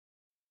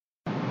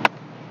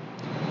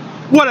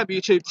What up,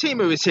 YouTube?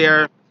 T-Movies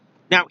here.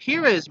 Now,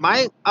 here is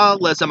my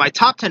list of my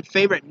top 10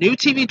 favorite new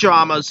TV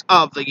dramas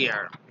of the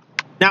year.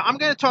 Now, I'm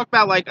going to talk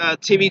about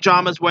TV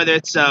dramas, whether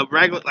it's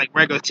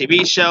regular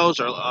TV shows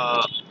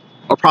or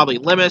probably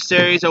limited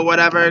series or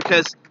whatever.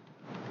 Because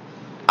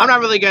I'm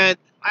not really going.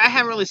 I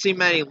haven't really seen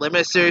many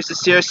limited series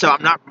this year, so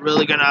I'm not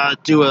really gonna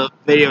do a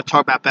video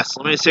talk about best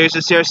limited series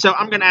this year. So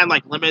I'm gonna add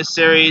like limited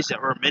series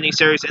or mini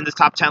series in this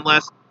top 10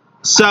 list.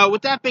 So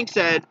with that being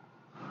said,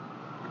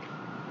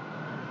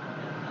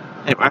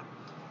 anyway.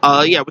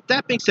 With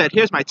that being said,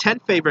 here's my 10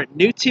 favorite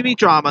new TV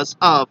dramas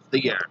of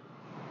the year.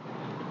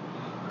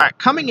 Alright,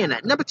 coming in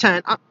at number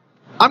 10,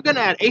 I'm going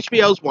to add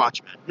HBO's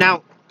Watchmen.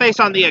 Now, based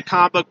on the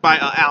comic book by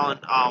Alan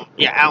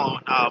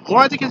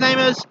Moore, I think his name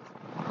is.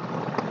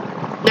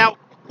 Now,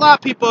 a lot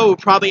of people would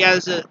probably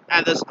add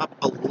this up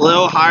a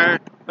little higher,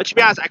 but to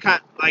be honest, I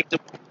kind of like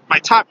my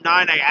top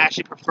 9 I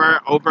actually prefer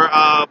over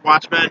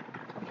Watchmen.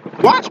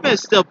 Watchmen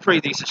is still a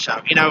pretty decent show.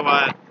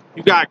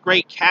 You've got a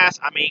great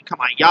cast. I mean,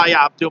 come on, Yahya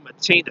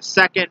Abdul-Mateen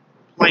II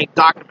playing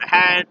Dr.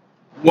 Manhattan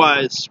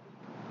was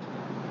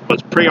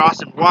pretty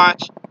awesome to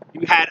watch.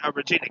 You had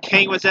Regina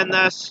King was in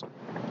this.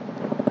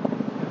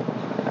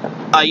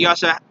 You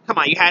had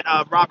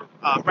Robert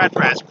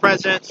Redford as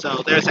president,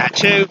 so there's that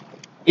too.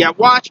 Yeah,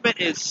 Watchmen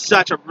is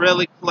such a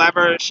really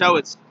clever show.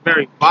 It's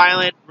very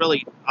violent,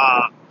 really.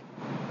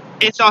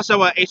 It's also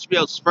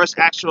HBO's first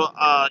actual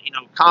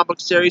comic book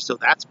series, so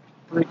that's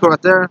pretty cool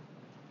right there.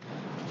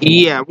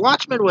 Yeah,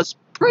 Watchmen was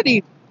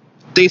pretty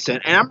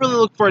decent, and I'm really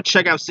looking forward to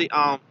check out. They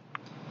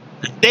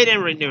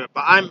didn't renew it,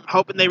 but I'm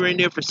hoping they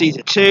renew it for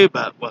season 2.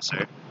 But we'll see.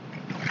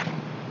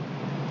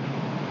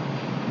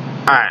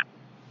 All right,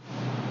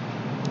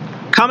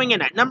 coming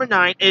in at number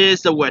 9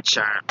 is The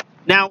Witcher.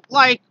 Now,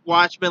 like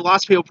Watchmen,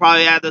 lots of people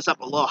probably add this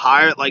up a little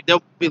higher. Like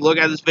they'll be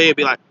looking at this video and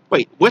be like,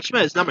 "Wait, Witcher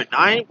is number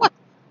 9? What?"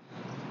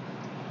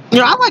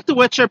 I like The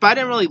Witcher, but I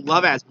didn't really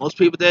love it as most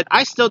people did.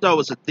 I still thought it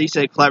was a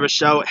decent, clever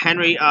show.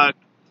 Henry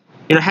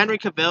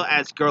Cavill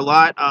as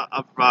Geralt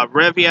of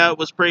Rivia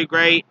was pretty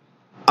great.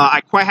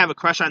 I quite have a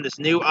crush on this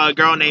new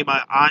girl named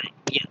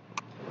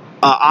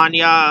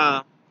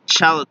Anya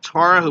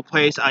Chalatora, who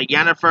plays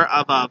Yennefer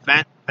of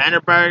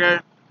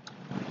Vanderberger.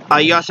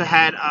 You also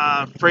had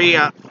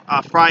Freya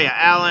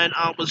Allen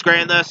was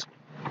great in this.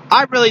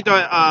 I really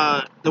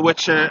thought The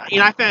Witcher.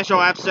 I finished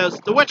all episodes.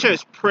 The Witcher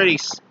is pretty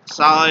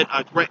solid.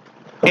 Great.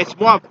 It's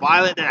more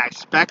violent than I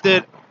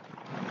expected.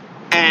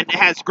 And it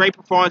has great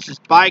performances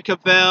by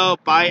Cavill,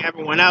 by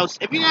everyone else.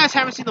 If you guys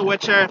haven't seen The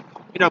Witcher,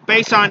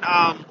 based on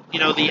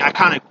the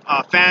iconic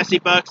fantasy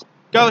books,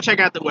 go check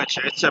out The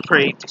Witcher. It's a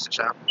pretty decent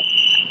show.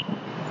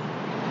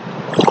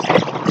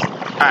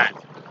 Alright.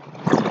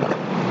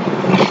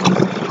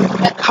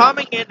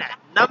 Coming in at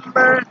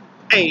number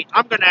 8,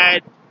 I'm gonna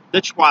add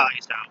The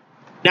Twilight Zone.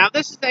 Now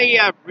this is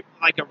a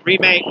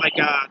remake, like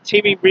a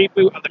TV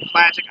reboot of the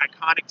classic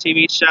iconic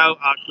TV show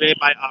created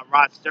by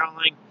Rod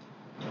Serling.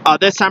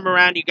 This time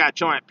around, you got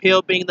Jordan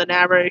Peele being the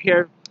narrator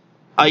here.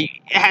 It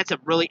had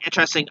some really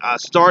interesting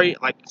story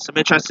arcs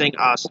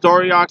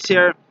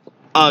here.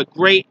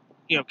 Great,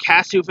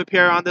 cast who've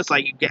appeared on this.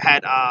 Like you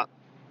had,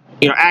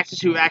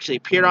 actors who actually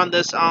appeared on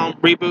this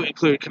reboot,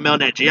 including Camille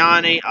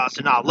Nanjiani,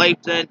 Sanaa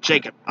Lathan,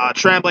 Jacob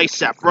Tremblay,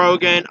 Seth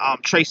Rogen,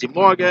 Tracy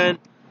Morgan.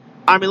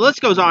 I mean, the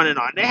list goes on and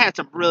on. They had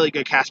some really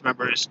good cast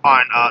members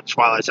on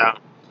Twilight Zone.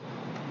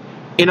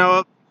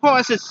 Of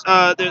course, it's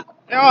there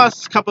are a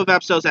couple of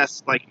episodes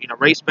that's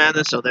race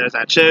madness, so there's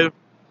that too.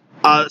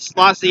 Lots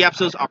of the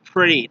episodes are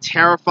pretty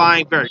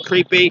terrifying, very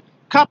creepy.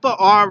 Couple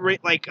are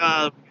remakes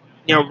of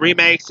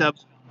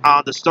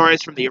the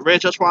stories from the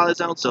original Twilight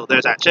Zone, so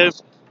there's that too.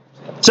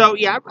 So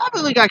yeah, I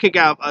really got kicked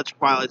out of a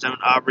Twilight Zone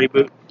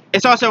reboot.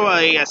 It's also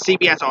a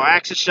CBS All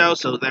Access show,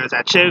 so there's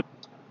that too.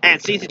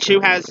 And season 2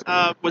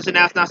 was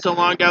announced not so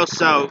long ago,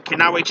 so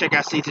cannot wait to check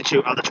out season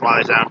 2 of the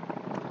Twilight Zone.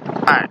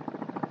 Alright.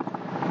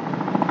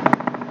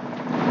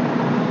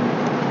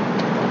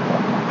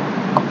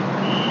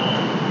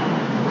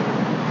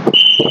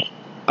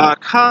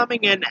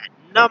 Coming in at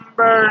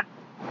number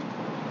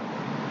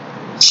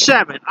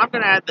 7, I'm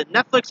going to add the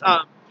Netflix,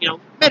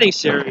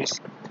 miniseries,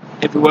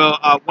 if you will,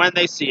 When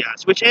They See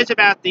Us, which is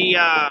about these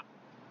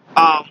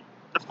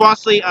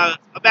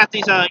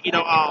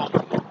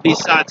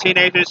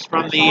teenagers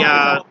from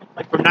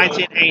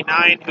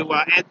 1989 who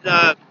ended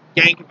up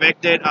getting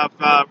convicted of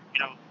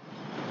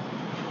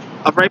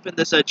raping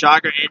this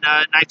jogger in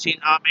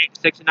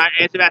 1969.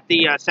 It's about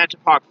the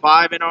Central Park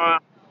 5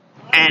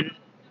 and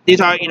these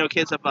are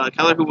kids of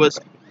color who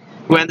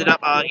ended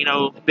up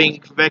being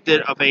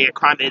convicted of a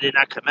crime they did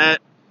not commit,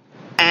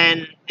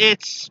 and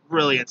it's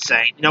really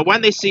insane.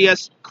 When They See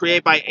Us,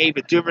 created by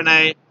Ava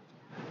DuVernay,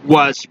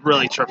 was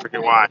really terrific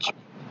to watch.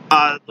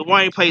 The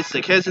one who plays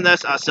the kids in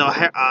this, Syl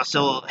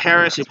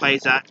Harris, who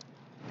plays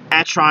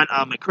Antron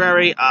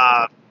McCrary,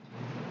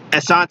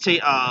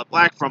 Asante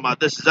Black from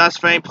This Is Us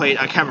fame, played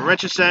Kevin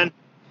Richardson.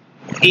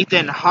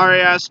 Ethan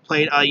Harias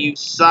played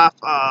Yusuf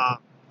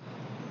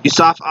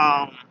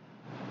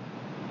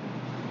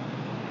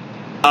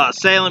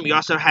Salem. You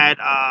also had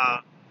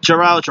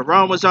Jarrell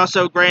Jerome was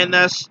also great in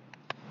this.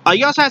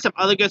 You also had some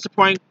other good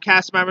supporting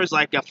cast members,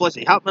 like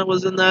Felicity Huffman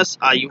was in this.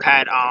 You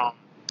had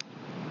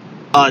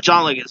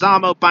John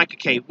Leguizamo, Micah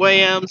K.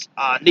 Williams,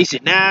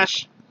 Niecy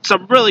Nash.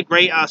 Some really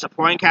great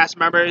supporting cast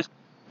members.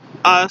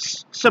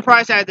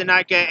 Surprised that I did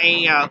not get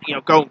any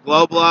Golden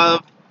Globe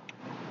love,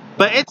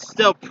 but it's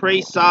still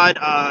pretty solid.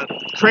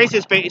 Crazy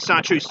is based on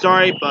a true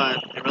story, but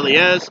it really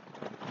is.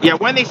 Yeah,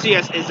 When They See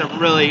Us is a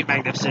really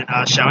magnificent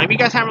show. If you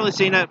guys haven't really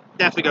seen it,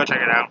 definitely go check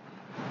it out.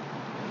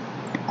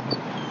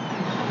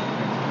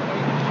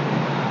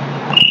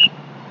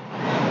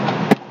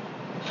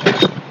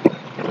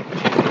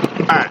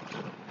 Alright.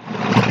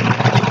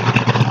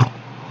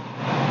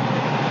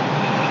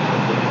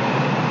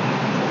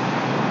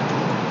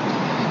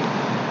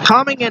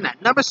 Coming in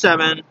at number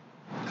 7,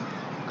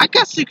 I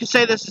guess you could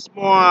say this is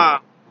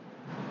more...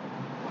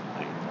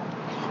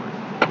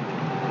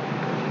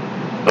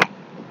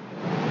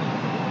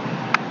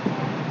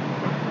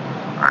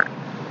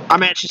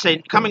 I'm actually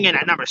saying coming in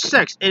at number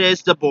 6, it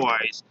is The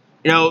Boys.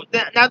 Now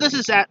this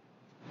is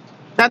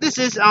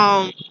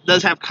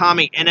does have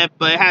comedy in it,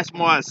 but it has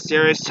more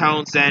serious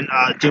tones than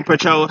Doom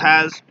Patrol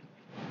has.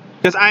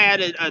 Because I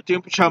added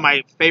Doom Patrol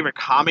my favorite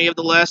comedy of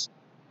the list,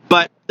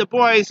 but The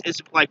Boys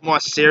is like more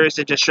serious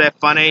and just straight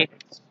funny.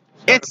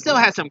 It still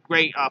has some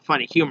great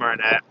funny humor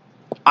in it.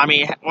 I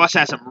mean, it also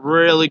has some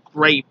really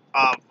great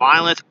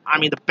violence. I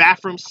mean, the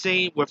bathroom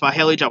scene with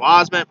Haley Joel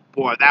Osment,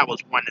 boy, that was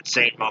one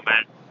insane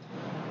moment.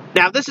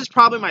 Now, this is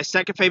probably my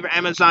second favorite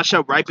Amazon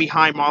show, right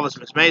behind Marvelous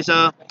Miss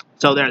Maisel.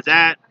 So there's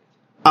that.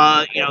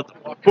 The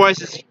Boys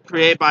is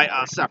created by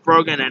Seth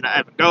Rogen and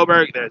Evan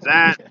Goldberg. There's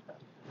that.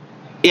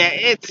 Yeah,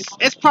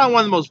 it's probably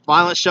one of the most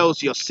violent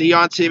shows you'll see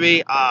on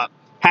TV.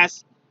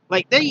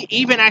 They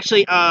even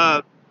actually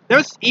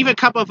there's even a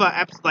couple of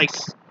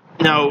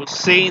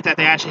scenes that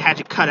they actually had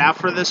to cut out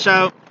for this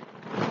show.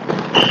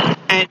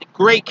 And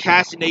great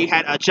casting. You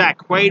had Jack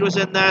Quaid was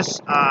in this.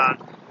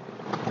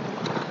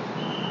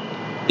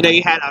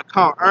 You had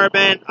Carl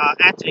Urban,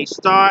 Anthony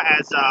Starr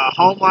as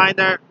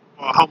Homelander,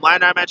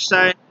 I meant to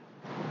say.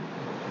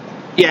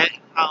 Yeah,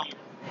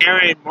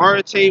 Aaron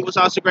Moriarty was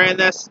also great in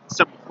this.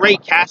 Some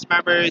great cast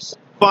members,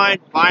 fun,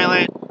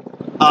 violent.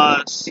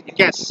 It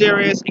gets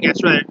serious. It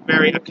gets really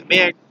very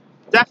comedic.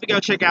 Definitely go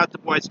check out The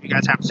Boys if you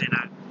guys haven't seen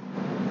it.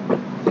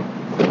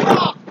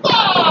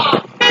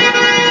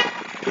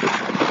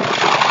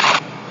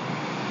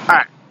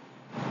 Alright.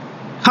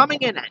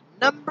 Coming in at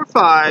number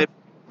 5,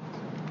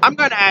 I'm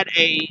going to add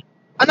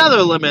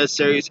another limited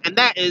series, and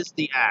that is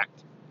The Act.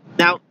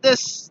 Now,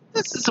 this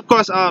is of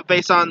course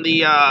based on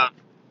these articles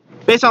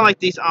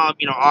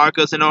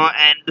and all,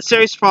 and the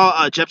series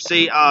follows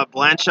Gypsy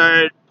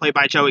Blanchard, played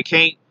by Joey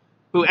King,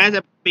 who ends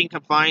up being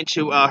confined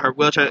to her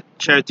wheelchair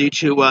due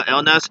to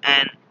illness,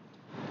 and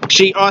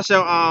she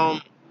also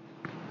has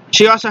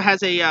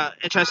a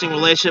interesting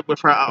relationship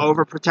with her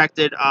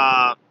overprotected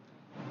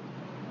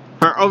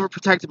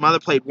mother,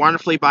 played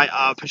wonderfully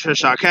by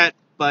Patricia Arquette.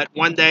 But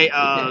one day,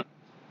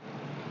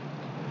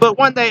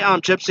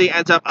 Gypsy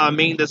ends up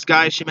meeting this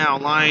guy she met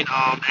online,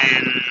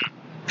 and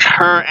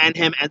her and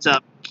him ends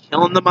up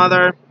killing the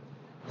mother.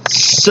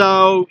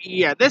 So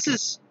yeah, this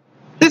is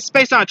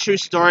based on a true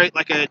story,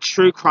 like a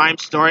true crime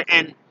story,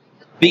 and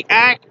The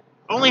Act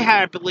only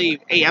had, I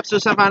believe, 8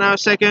 episodes, if I'm not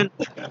mistaken.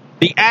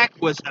 The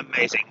Act was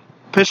amazing.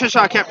 Patricia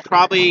Arquette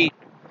probably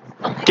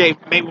gave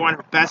maybe one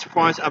of her best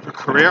performances of her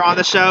career on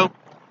the show.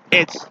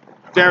 It's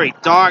very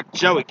dark.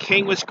 Joey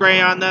King was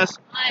great on this.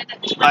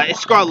 It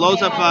scored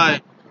loads of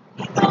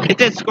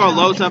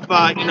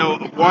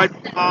award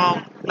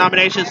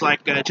nominations.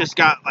 Like it just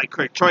got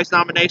Critics' Choice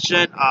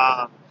nomination.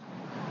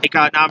 It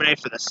got nominated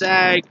for the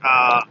SAG,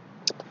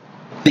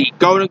 the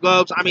Golden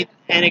Globes. I mean,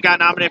 and it got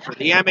nominated for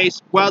the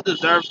Emmys.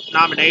 Well-deserved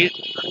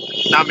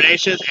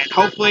nominations, and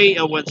hopefully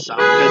it'll win some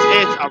because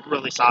it's a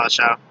really solid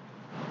show.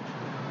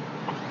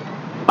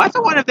 I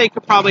also wonder if they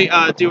could probably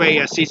do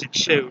a season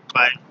 2,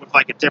 but with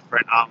a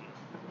different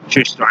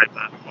true story.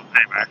 But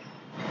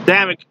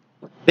anyway,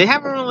 they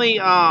haven't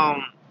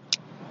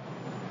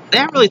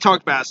really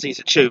talked about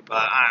season 2,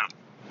 but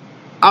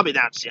I'll be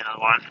down to see another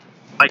one,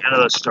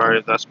 another story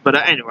of this. But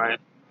anyway,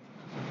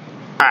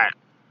 all right.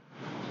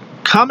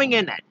 Coming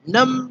in at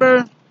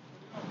number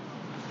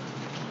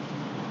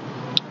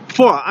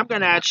 4, I'm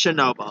gonna add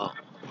Chernobyl.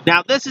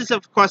 Now, this is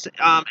of course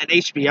an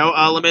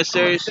HBO limited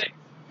series.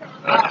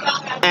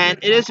 And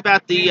it is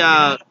about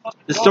the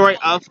story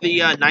of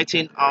the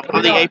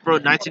April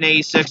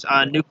 1986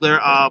 nuclear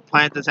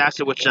plant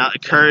disaster, which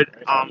occurred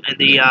in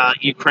the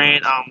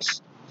Ukraine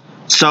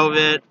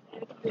Soviet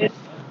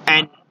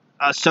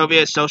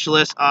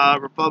Socialist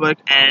Republic.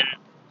 And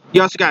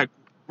you also got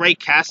great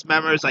cast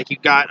members, like you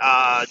got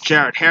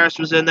Jared Harris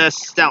was in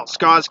this, Stellan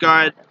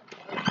Skarsgård.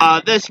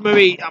 This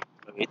movie,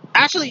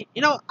 actually,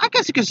 I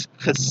guess you could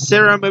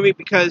consider a movie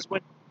because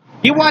when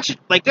you watch it,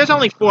 there's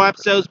only 4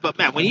 episodes, but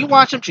man, when you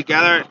watch them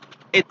together,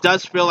 it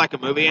does feel like a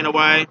movie in a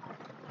way.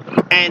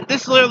 And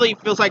this literally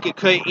feels like it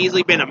could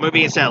easily been a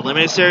movie instead of a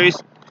limited series.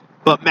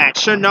 But man,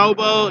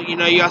 Chernobyl,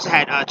 you also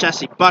had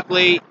Jessie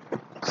Buckley.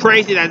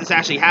 Crazy that this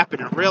actually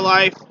happened in real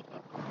life.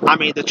 I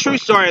mean, the true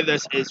story of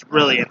this is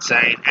really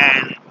insane,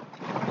 and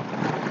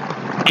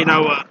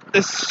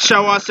this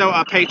show also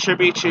paid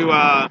tribute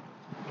to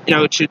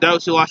to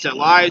those who lost their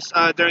lives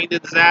during the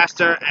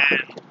disaster,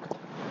 and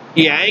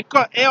yeah,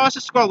 it also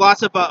scored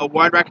lots of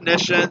award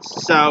recognitions,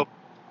 so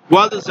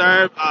well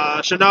deserved.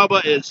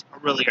 Chernobyl is a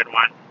really good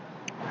one.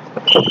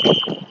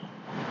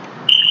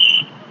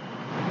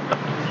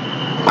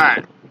 All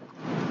right,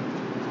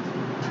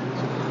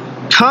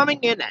 coming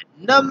in at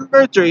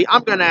number 3,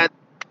 I'm gonna add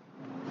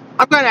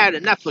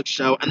a Netflix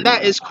show, and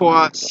that is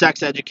called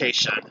Sex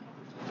Education.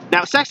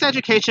 Now, Sex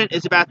Education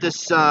is about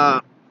this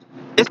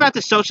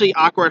socially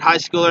awkward high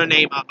schooler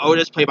named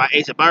Otis, played by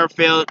Asa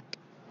Butterfield,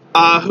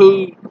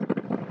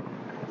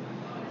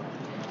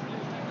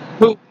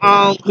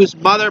 whose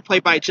mother,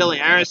 played by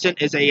Gillian Anderson,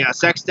 is a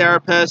sex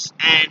therapist,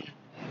 and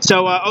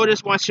so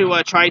Otis wants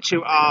to try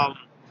to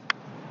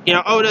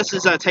Otis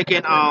is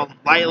taken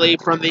lightly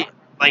from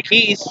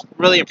he's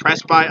really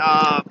impressed by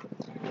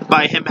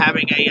him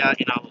having a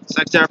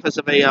sex therapist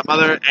of a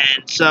mother,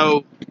 and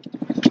so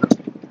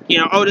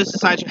Otis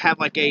decides to have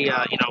like a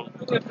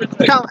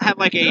have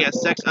like a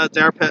sex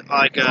therapist,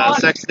 like a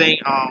sex thing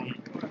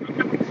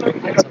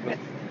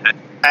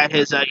at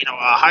his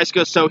high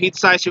school. So he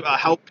decides to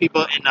help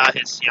people in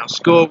his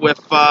school with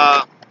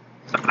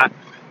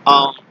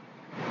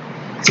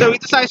so he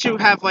decides to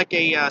have like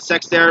a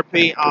sex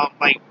therapy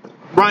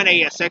run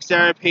a sex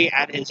therapy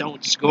at his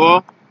own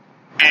school,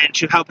 and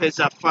to help his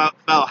fellow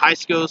high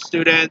school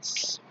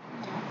students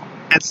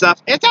and stuff.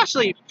 It's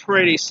actually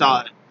pretty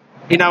solid.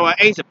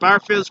 Asa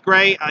Butterfield's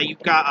great.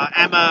 You've got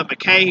Emma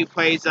McKay, who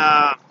plays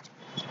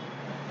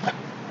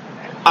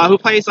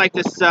like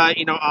this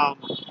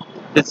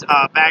this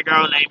bad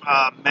girl named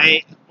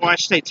May, or I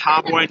should say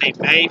tomboy named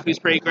Maeve, who's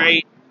pretty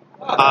great.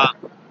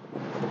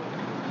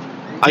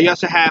 You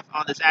also have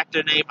this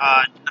actor named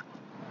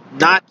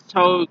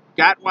Nato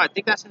Gatwa, I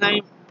think that's the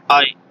name.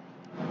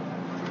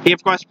 He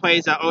of course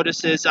plays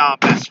Otis's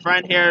best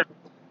friend here.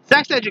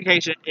 Sex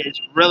Education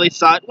is really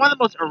solid. One of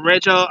the most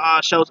original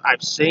shows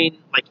I've seen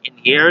in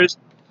years.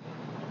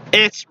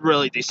 It's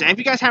really decent. If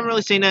you guys haven't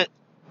really seen it,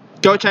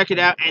 go check it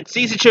out. And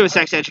season 2 of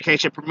Sex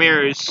Education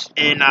premieres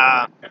in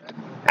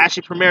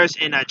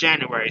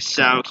January.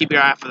 So keep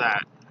your eye out for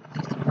that.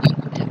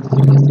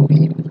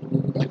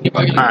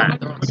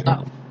 Alright.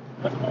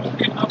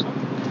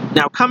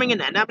 Now coming in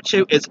at number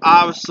 2 is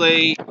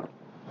obviously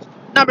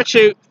number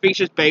 2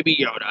 features Baby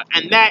Yoda,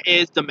 and that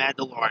is The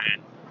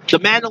Mandalorian. The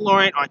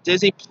Mandalorian on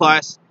Disney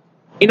Plus.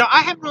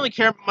 I haven't really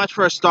cared much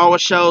for Star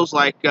Wars shows.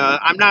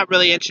 I'm not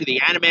really into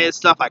the animated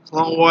stuff like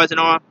Clone Wars and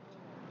all.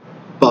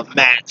 But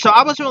man, so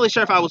I wasn't really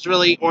sure if I was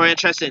really or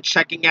interested in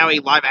checking out a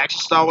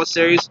live-action Star Wars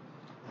series.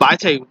 But I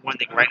tell you one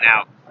thing right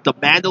now, The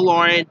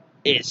Mandalorian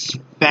is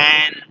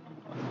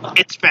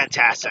it's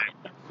fantastic.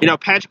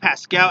 Pedro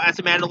Pascal as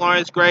The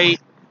Mandalorian is great.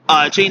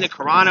 Gina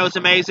Carano is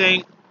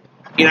amazing.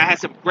 It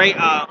has some great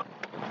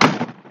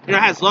it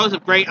has loads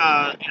of great,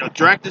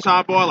 directors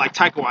on board, like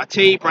Taika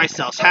Waititi, Bryce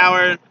Dallas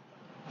Howard.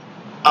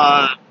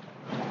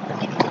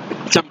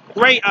 Some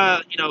great,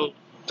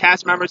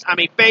 cast members. I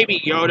mean, Baby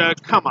Yoda,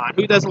 come on.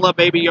 Who doesn't love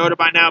Baby Yoda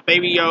by now?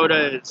 Baby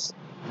Yoda's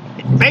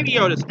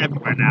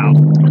everywhere now.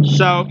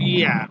 So,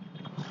 yeah.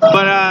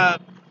 But,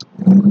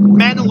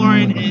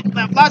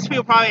 Mandalorian, lots of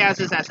people probably have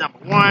this as number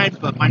 1,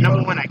 but my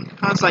number 1 I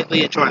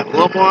constantly enjoy it a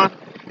little more.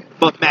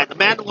 But, man, The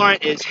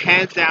Mandalorian is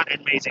hands down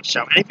an amazing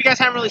show. And if you guys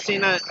haven't really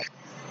seen it,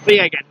 but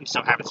yeah, again, we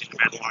still haven't seen The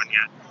Mandalorian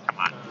yet. Come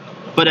on.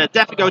 But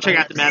definitely go check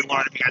out The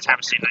Mandalorian if you guys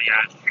haven't seen it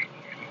yet.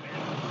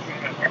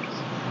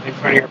 In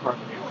front of your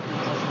apartment.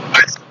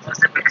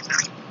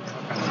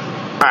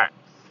 Alright.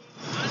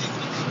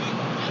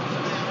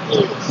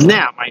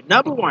 Now, my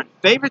number 1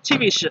 favorite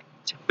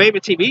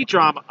TV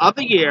drama of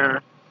the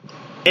year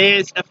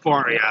is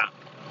Euphoria.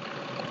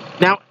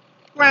 Now,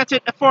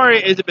 granted, Euphoria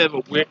is a bit of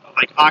a weird,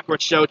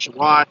 awkward show to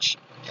watch,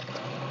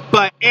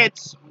 but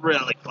it's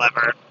really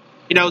clever.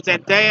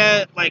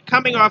 Zendaya,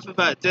 coming off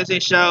of Disney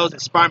shows,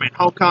 and Spider-Man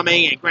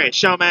Homecoming, and Greatest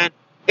Showman,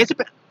 it's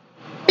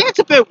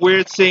a bit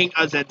weird seeing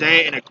a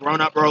Zendaya in a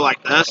grown-up role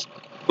like this,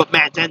 but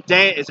man,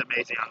 Zendaya is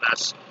amazing on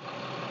this.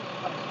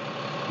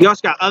 You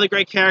also got other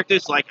great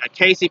characters, like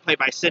Casey, played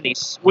by Sydney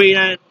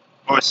Sweeney,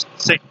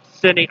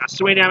 Sydney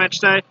Sweeney, I meant to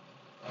say.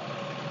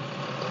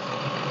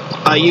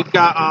 You've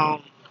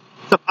got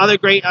some other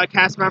great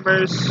cast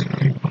members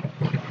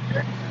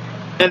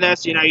in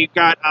this. You've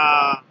got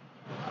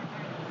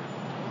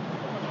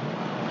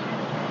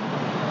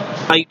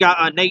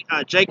Nate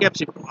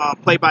Jacobs,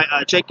 played by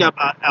Jacob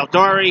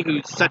Elordi,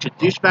 who's such a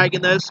douchebag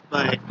in this,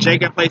 but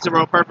Jacob plays the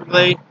role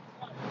perfectly.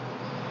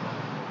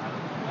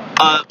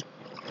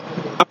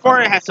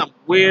 Euphoria has some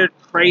weird,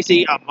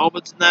 crazy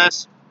moments in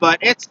this, but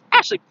it's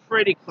actually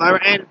pretty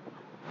clever. And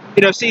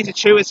season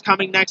 2 is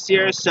coming next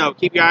year, so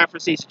keep your eye out for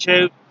season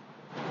 2.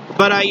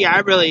 But yeah, I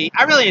really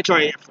enjoy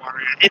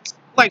Euphoria. It's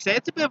like I said,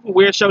 it's a bit of a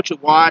weird show to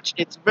watch.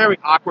 It's very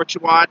awkward to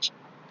watch.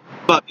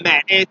 But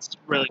man, it's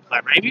really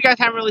clever. If you guys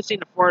haven't really seen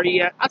Euphoria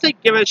yet, I'll say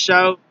give it a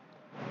show.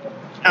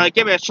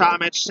 Give it a shot. I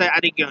meant to say I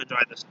did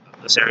enjoy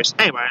the series.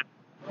 Anyway.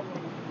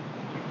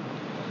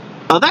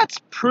 Well, that's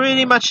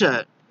pretty much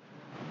it.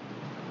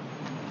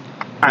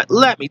 Alright,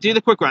 let me do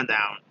the quick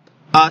rundown.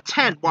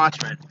 10,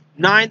 Watchmen.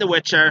 9, The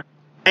Witcher.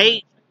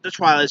 8, The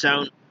Twilight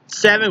Zone.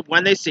 7,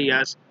 When They See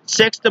Us.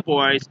 6, The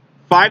Boys.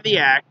 5, The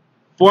Act.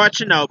 4,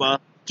 Chernobyl.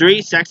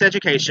 3, Sex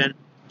Education.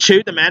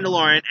 2, The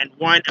Mandalorian. And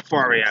 1,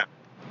 Euphoria.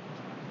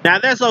 Now,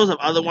 there's loads of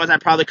other ones I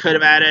probably could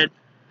have added.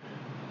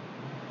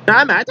 Now,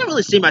 I don't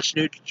really see much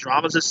new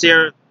dramas this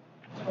year.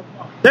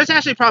 There's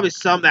actually probably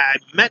some that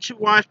I meant to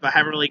watch, but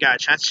haven't really got a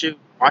chance to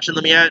watching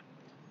them yet.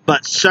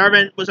 But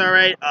Servant was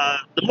alright.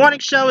 The Morning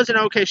Show is an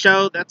okay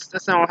show. That's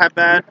not all that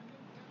bad.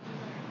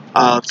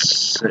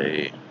 Let's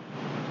see.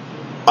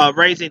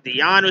 Raising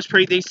Dion was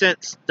pretty decent.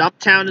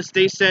 Stumptown is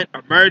decent.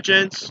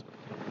 Emergence.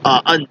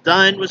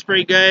 Undone was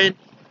pretty good.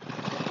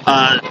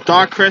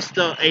 Dark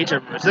Crystal, Age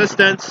of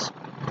Resistance.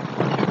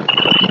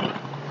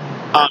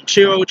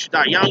 Chiro, Which You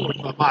Die Young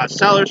with Miles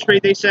Sellers,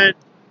 pretty decent.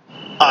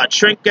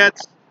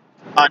 Trinkets.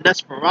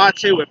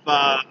 Nosferatu with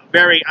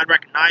very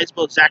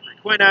unrecognizable Zachary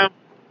Quino.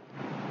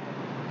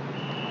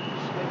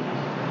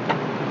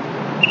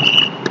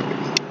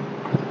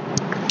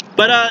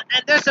 But,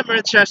 and there's some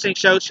interesting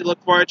shows to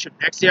look forward to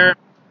next year.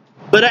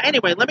 But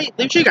anyway, let me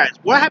leave you guys.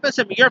 What have been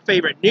some of your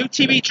favorite new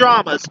TV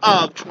dramas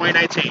of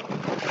 2019?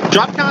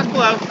 Drop comments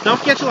below. Don't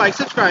forget to like,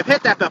 subscribe,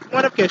 hit that bell for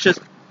notifications.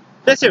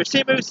 This here is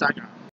Team Movie signing off.